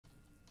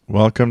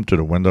Welcome to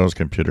the Windows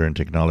Computer and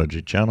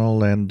Technology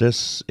channel, and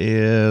this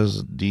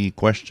is the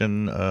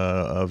question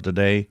of the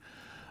day.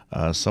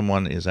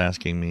 Someone is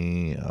asking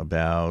me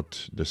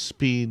about the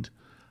speed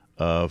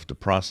of the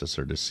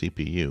processor, the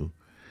CPU,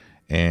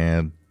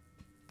 and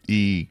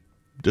he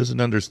doesn't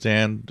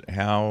understand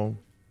how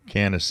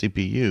can a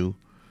CPU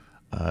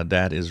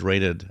that is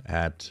rated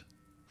at,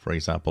 for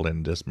example,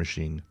 in this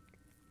machine,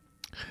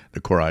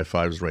 the Core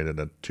i5 is rated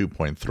at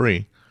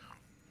 2.3.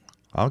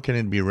 How can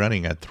it be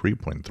running at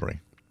 3.3?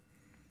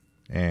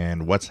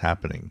 And what's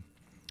happening?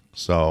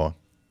 So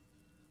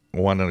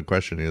one of the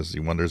question is, he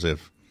wonders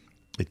if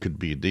it could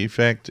be a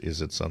defect.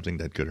 Is it something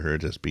that could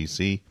hurt his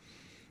PC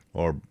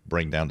or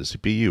bring down the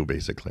CPU,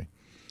 basically?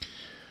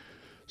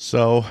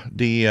 So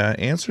the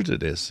answer to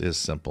this is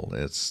simple.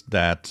 It's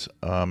that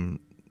Intel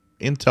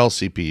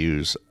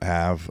CPUs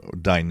have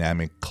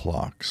dynamic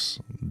clocks.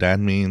 That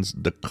means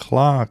the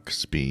clock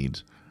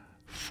speed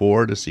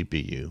for the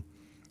CPU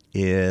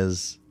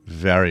is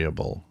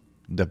variable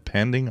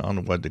depending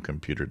on what the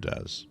computer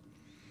does.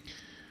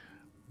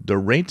 The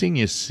rating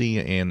you see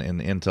in an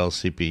Intel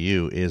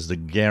CPU is the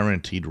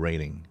guaranteed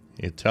rating.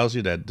 It tells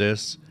you that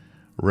this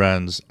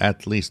runs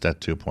at least at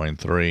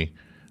 2.3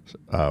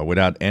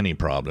 without any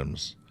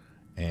problems.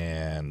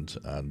 And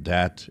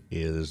that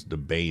is the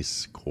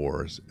base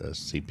core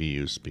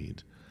CPU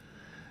speed.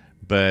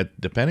 But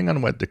depending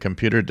on what the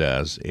computer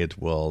does, it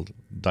will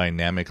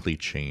dynamically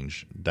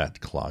change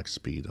that clock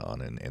speed on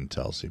an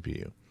Intel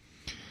CPU.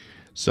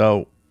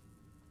 So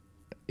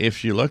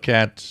if you look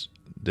at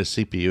the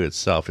CPU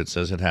itself, it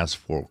says it has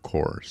 4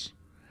 cores.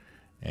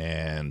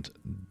 And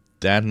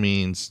that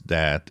means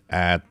that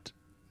at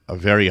a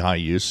very high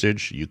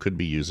usage, you could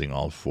be using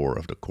all 4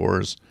 of the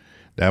cores.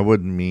 That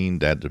would mean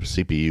that the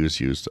CPU is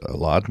used a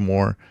lot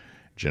more,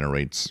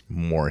 generates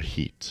more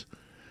heat.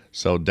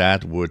 So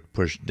that would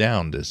push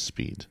down this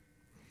speed.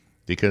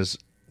 Because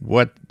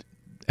what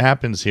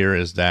happens here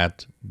is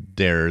that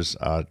there's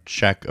a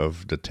check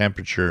of the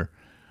temperature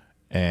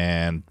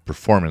and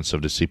performance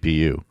of the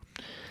CPU.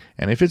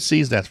 And if it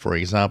sees that, for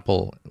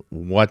example,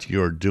 what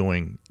you're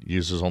doing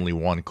uses only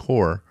 1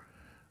 core,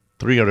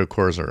 3 other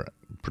cores are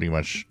pretty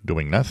much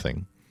doing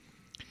nothing,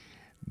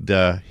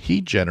 the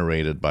heat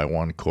generated by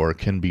 1 core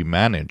can be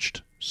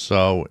managed.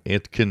 So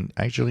it can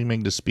actually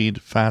make the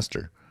speed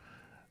faster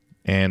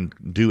and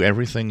do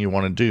everything you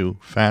want to do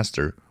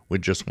faster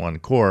with just 1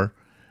 core,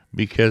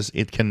 because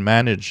it can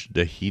manage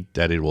the heat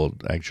that it will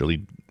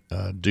actually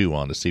do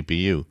on the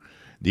CPU.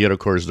 The other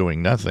cores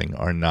doing nothing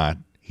are not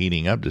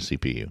heating up the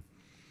CPU.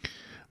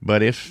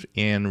 But if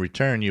in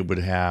return you would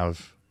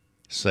have,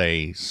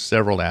 say,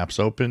 several apps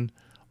open,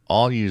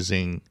 all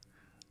using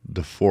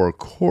the 4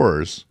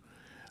 cores,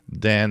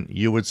 then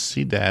you would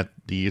see that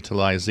the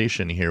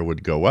utilization here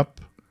would go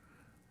up,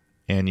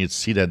 and you'd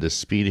see that the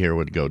speed here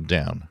would go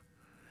down.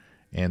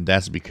 And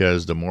that's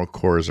because the more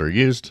cores are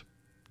used,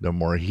 the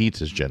more heat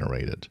is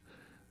generated.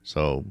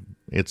 So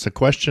it's a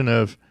question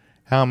of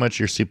how much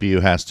your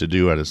CPU has to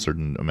do at a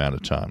certain amount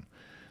of time.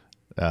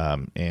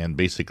 And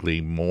basically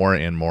more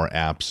and more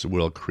apps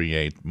will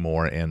create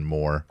more and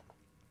more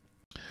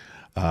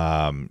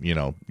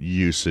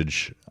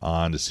usage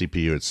on the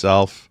CPU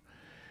itself,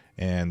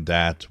 and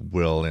that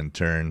will in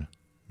turn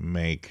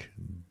make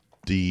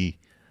the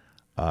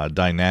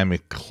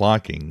dynamic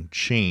clocking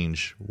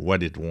change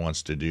what it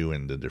wants to do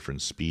in the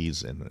different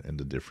speeds and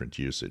the different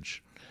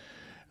usage.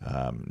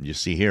 You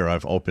see here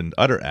I've opened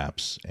other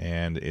apps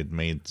and it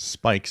made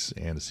spikes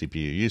in the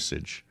CPU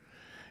usage.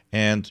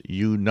 And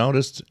you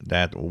noticed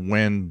that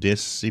when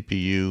this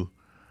CPU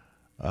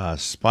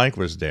spike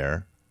was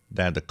there,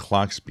 that the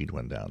clock speed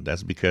went down.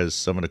 That's because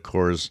some of the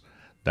cores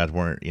that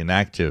weren't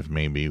inactive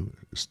maybe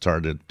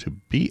started to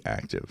be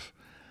active.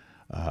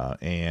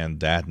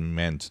 And that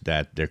meant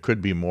that there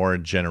could be more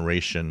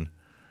generation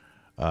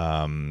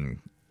of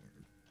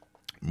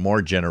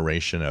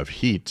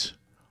heat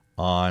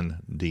on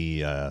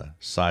the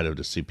side of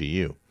the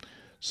CPU.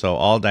 So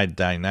all that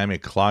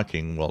dynamic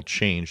clocking will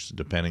change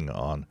depending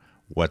on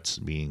what's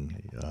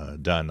being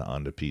done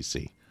on the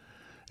PC.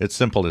 It's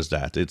simple as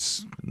that.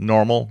 It's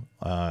normal.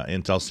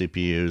 Intel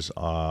CPUs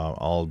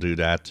all do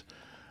that,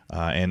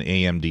 and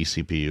AMD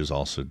CPUs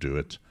also do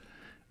it.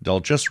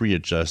 They'll just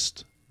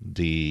readjust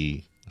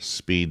the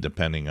speed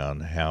depending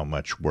on how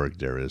much work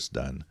there is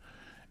done.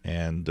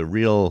 And the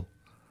real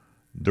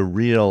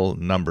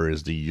number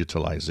is the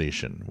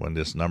utilization. When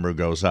this number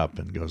goes up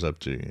and goes up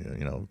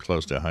to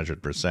close to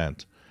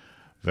 100%,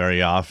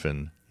 very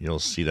often you'll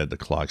see that the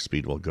clock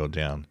speed will go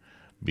down,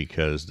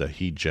 because the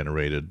heat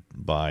generated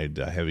by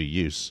the heavy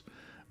use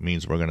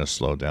means we're going to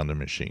slow down the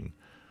machine.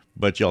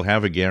 But you'll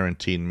have a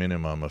guaranteed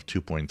minimum of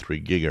 2.3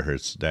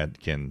 gigahertz that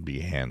can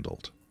be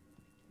handled.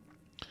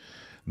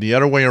 The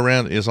other way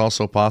around is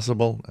also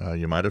possible.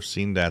 You might have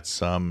seen that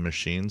some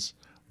machines,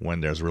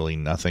 when there's really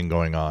nothing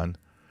going on,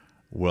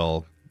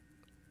 will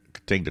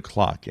take the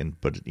clock and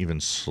put it even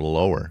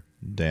slower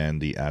than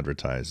the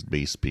advertised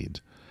base speed.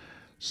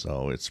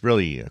 So it's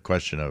really a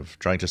question of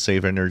trying to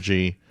save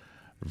energy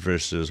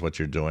versus what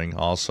you're doing.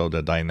 Also,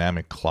 the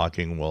dynamic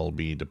clocking will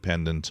be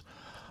dependent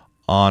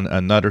on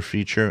another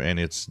feature, and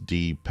it's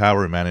the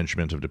power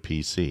management of the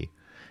PC.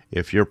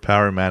 If your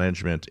power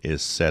management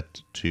is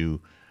set to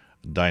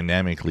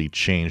dynamically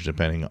change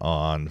depending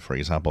on, for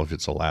example, if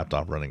it's a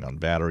laptop running on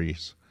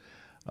batteries,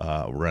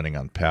 running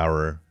on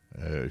power,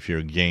 if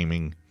you're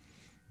gaming,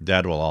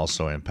 that will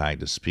also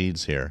impact the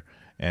speeds here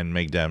and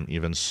make them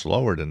even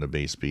slower than the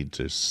base speed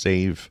to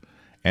save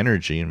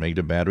energy and make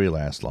the battery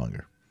last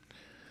longer.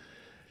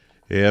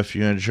 If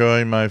you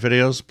enjoy my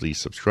videos, please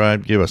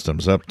subscribe, give us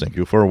thumbs up. Thank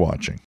you for watching.